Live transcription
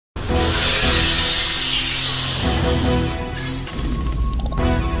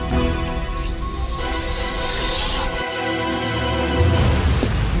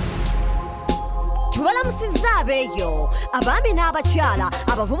abeeyo abaami n'abakyala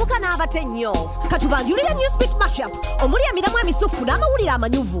abavubuka n'abatennyo katubanjulire Newzbeat mashup omuli emiramu emisufu n'amawulire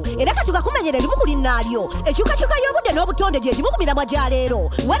amanyuvu era katugakumenyera erimu ku linnaalyo ekyukakyuka y'obudde n'obutonde gye gimu ku miramwa gya leero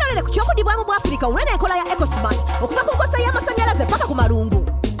weerolere ku ky'okudibwamu bwa Afirika olw'enenkola ya ecosmart okuva ku nkosa y'amasannyalaze paka ku malungu.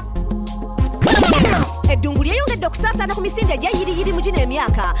 Eddungu lyeyongedde okusaasaana ku misinde egy'eyiriyiri mu gino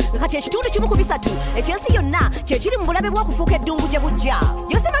emyaka nga kati ekitundu kimu ku bisatu ekyensi yonna kyekiri mu bulabe bw'okufuuka eddungu gye bujja.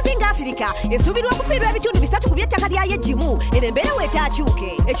 Yose mazinga Afirika esuubirwa okufiirwa ebitundu bisatu ku by'ettaka lyayo eggimu eno embeera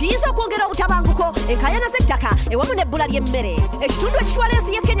weetaakyuke ekiyinza okwongera obutabanguko enkaayana z'ettaka ewamu n'ebbula ly'emmere. Ekitundu ekitwala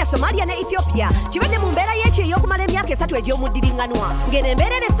ensi y'e Kenya, Somalia ne Ethiopia kibadde mu mbeera y'ekyo ey'okumala emyaka esatu egy'omuddiringanwa ng'eno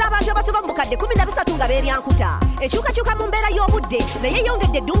embeera eressa abantu abasoba mu bukadde 13 nga beeryankuta. Ekyukakyuka mu mbeera y'obudde naye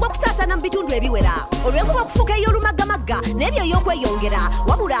yongedde eddungu okusaasaana mu bitundu ebiwera olw'enkuba okufuuka ey'olumaggamagga n'ebyo ey'okweyongera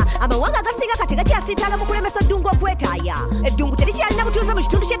wabula amawanga agasinga kati gakyasiitaala mu kulemesa eddungu okwetaaya. Eddungu terikyalina butuuze mu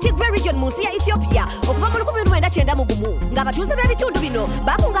kitundu ky'e Tigray region mu nsi ya Ethiopia okuva mu 1991 ng'abatuuze b'ebitundu bino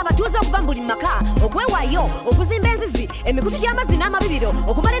baakunga abatuuze okuva mu buli maka okwewaayo okuzimba enzizi emikutu gy'amazzi n'amabibiro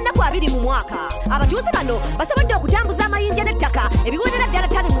okumala ennaku 20 mu mwaka. Abatuuze bano basobodde okutambuza amayinja n'ettaka ebiwerera ddala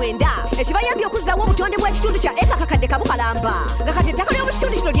ttani 9 ekibayambye okuzzaawo obutonde bw'ekitundu kya eka kakadde kabukalamba nga kati ettaka ly'omu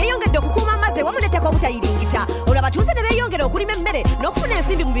kitundu kino lyeyongedde okukuuma amazzi awamu n'ettaka obutayiringita olwo abatuuze ne beeyongera okulima emmere n'okufuna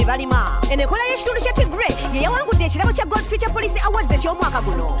ensimbi mu bibalima. Eno enkola y'ekitundu kya Tigray ye yawangudde ekirabo kya Gold Future Policy Awards eky'omwaka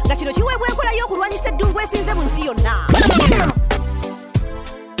guno nga kino kiweebwa enkola y'okulwanyisa eddungu esinze mu nsi yonna.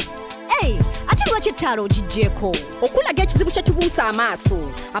 Ate lwaki ettaala ogiggyeko? Okulaga ekizibu kye tubuusa amaaso.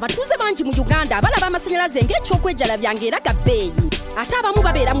 Abatuuze bangi mu Uganda balaba amasannyalaze ng'ekyokwejalabya ng'eraga bbeeyi. Ate abamu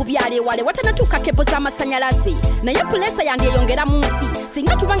babeera mu byalo ewale watanatuuka kebo z'amasannyalaze naye puleesa yandyeyongera mu nsi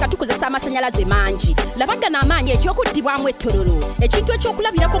singa tuba nga tukozesa amasannyalaze mangi. Labagana amaanyi eky'okuddibwamu ettororo ekintu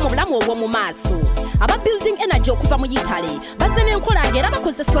ekyokulabirako mu bulamu obw'omu maaso. Aba building energy okuva mu Italy bazze n'enkola ng'era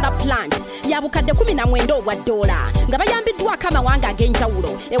bakoze solar plant ya bukadde 19 obwa $, nga bayambiddwako amawanga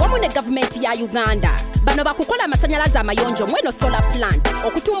ag'enjawulo ewamu ne gavumenti ya Uganda. Bano bakukola amasannyalaze amayonjo mweno solar plant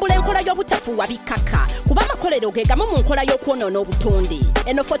okutumbula enkola y'obutafuuwa bikaka kuba amakolero ge gamu mu nkola y'okwonoona obutonde.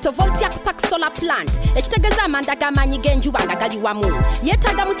 Eno photovoltaic park solar plant ekitegeeza amanda g'amaanyi g'enjuba nga gali wamu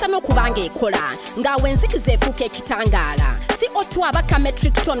yeetaaga musana okuba ng'ekola ng'awo enzikiza efuuka ekitangaala. CO2 abaka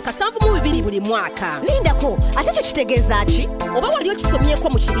metric ton 72 buli mwaka. Lindako ate kyo kitegeeza ki? Oba wali okisomyeko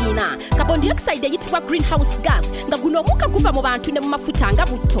mu kibiina carbon dioxide eyitibwa greenhouse gas nga guno omuka guva mu bantu ne mu mafuta nga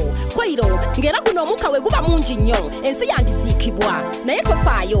butto koiro ng'era guno omuka we guba mungi nnyo ensi yandiziikibwa. Naye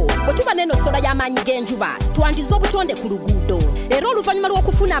tofaayo bwe tuba n'eno sola y'amaanyi g'enjuba twandiza obutonde ku luguudo. Era oluvannyuma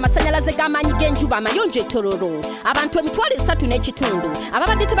lw'okufuna amasannyalaze g'amaanyi g'enjuba amayonjo ettororo abantu 3.5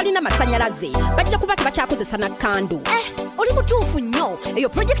 ababadde tebalina masannyalaze bajja kuba tebakyakozesa na kando. Oli mutuufu nnyo eyo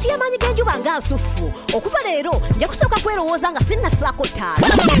pulojekiti y'amaanyi g'enjuba nga nsuffu okuva leero nja kusooka kwerowooza nga sinnasaako ttaala.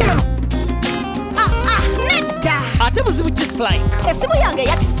 Nedda ate buzibu ki Slike? Essimu yange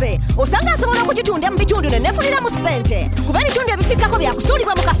yatise osanga nsobola okugitunda mu bitundu ne nefuniramu ssente kuba ebitundu ebifikkako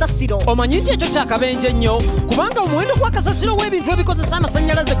byakusuulibwa mu kasasiro. Omanyi nti ekyo kyakabenje nnyo kubanga omuwendo gw'akasasiro w'ebintu ebikozesa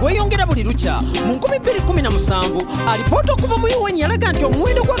amasannyalaze gweyongera buli lukya. Mu 2017 alipoota okuva mu UN yalaga nti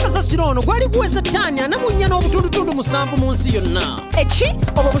omuwendo gw'akasasiro ono gwali guweze ttaani 44.7 mu nsi yonna. Eki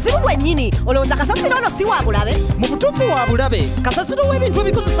obwo buzibu bwennyini olowooza kasasiro ono si wa bulabe? Mu butuufu wa bulabe kasasiro w'ebintu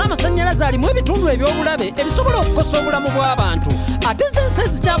ebikozesa amasannyalaze alimu ebitundu eby'obulabe ebisobola okukosa obulamu bw'abantu ate z'ensi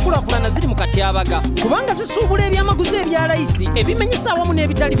ezikyakulaakulana ziri mu katyabaga kubanga zisuubula ebyamaguzi ebya layisi ebimenyesa awamu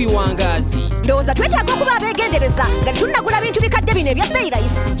n'ebitali biwangaazi. Ndowooza twetaaga okuba abeegendereza nga tetunnagula bintu bikadde bino ebya bbeeyi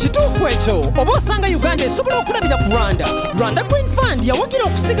layisi. Kituufu ekyo oba osanga Uganda esobola okulabira ku Rwanda Green Fund yawagira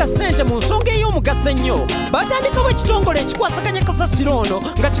okusiga ssente mu nsonga ey'omugaso ennyo. Batandikawo ekitongole ekikwasaganya kasasiro ono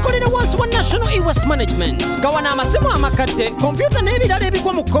nga kikolera wansi wa National E-Waste Management. Nga wano amasimu amakadde kompyuta n'ebirala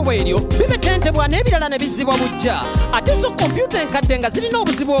ebigwa mu kkobo eryo bibetentebwa n'ebirala ne bizzibwa bujja. Ate zo kompyuta enkadde nga zirina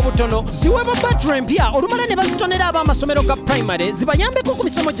obuzibu obutono ziweebwa battery empya olumala ne bazitonera ab'amasomero ga primary zibayambeko ku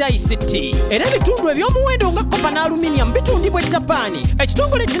misomo gya ICT. Era ebitundu eby'omuwendo nga copper n'aluminium bitundibwa e Japan.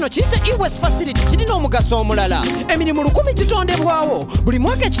 Ekitongole kino kiyita E-Waste Facility kirina omugaso omulala. Emirimu 1000 gitondebwawo buli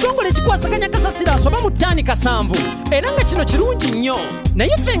mwaka. Ekitongole kikwasaganya kasasiro asoba mu ttaani 7 era nga kino kirungi nnyo.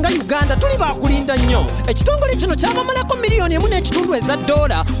 Naye ffe nga Uganda tuli baakulinda nnyo. Ekitongole kino kyabamalako miliyoni 1.5 eza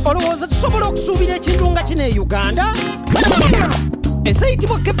 $. Olowooza tusobola okusuubira ekintu nga kino e Uganda?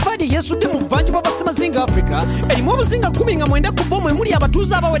 Esayitibwa Kevadi yesudde mu buvanjuba bwa Ssemazinga Africa erimu obuzinga 19 ku bomu emuli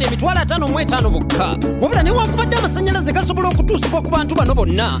abatuuze abawera emitwalo 55 bokka. Wabula newankubadde amasannyalaze gasobola okutuusibwa ku bantu bano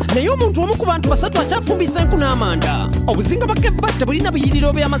bonna, naye omuntu omu ku bantu basatu akyafumbisa enku n'amanda. Obuzinga bwa Kevadi tebulina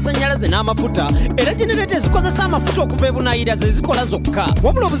biyiriro by'amasannyalaze n'amafuta, era genereeta ezikozesa amafuta okuva ebunaayira ze zikola zokka.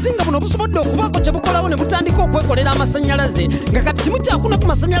 Wabula obuzinga buno busobodde okubaako kye bukolawo ne butandika okwekolera amasannyalaze, nga kati kimu kyakuna ku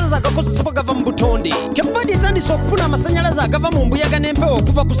masannyalaze agakozesebwa gava mu butonde. Kevadi etandise okufuna amasannyalaze agava mu mbuyaga n'empewo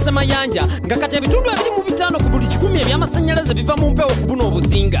okuva ku ssemayanja, nga kati ebitundu 25 ku buli 100 eby'amasannyalaze biva mu mpewo ku buno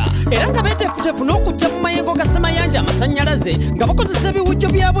obuzinga, era nga beeteefuteefu n'okujja mu mayengo ga ssemayanja amasannyalaze nga bakozesa ebiwujjo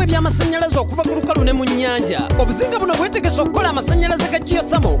byabwe eby'amasannyalaze okuva ku lukalu ne mu nnyanja. Obuzinga buno bwetegese okukola amasannyalaze ga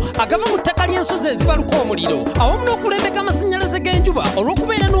geothermal agava mu ttaka ly'ensozi ezibaluka omuliro, awamu n'okulembeka amasannyalaze g'enjuba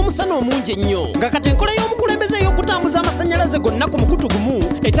olw'okubeera n'omusana omungi ennyo, nga kati enkola y'omukulembeze ey'okutambuza amasannyalaze gonna ku mukutu gumu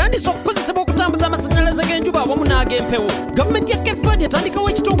etandise okukozesebwa okutambuza amasannyalaze g'enjuba awamu n'ag'empewo. Gavumenti ya Kevadi yatandikawo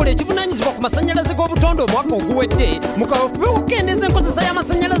ekitongole ekivunaanyizibwa ku masannyalaze g'obutonde omwaka oguwedde mu kaweefube w'okukendeeza enkozesa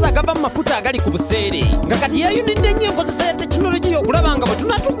y'amasannyalaze agava mu mafuta agali ku buseere, nga kati yeeyunidde nnyo enkozesa ya tekinologiya okulaba nga bwe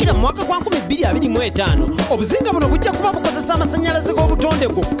tunaatuukira mu mwaka gwa 2025 obuzinga buno bujja kuba bukozesa amasannyalaze g'obutonde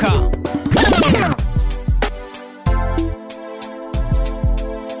gokka.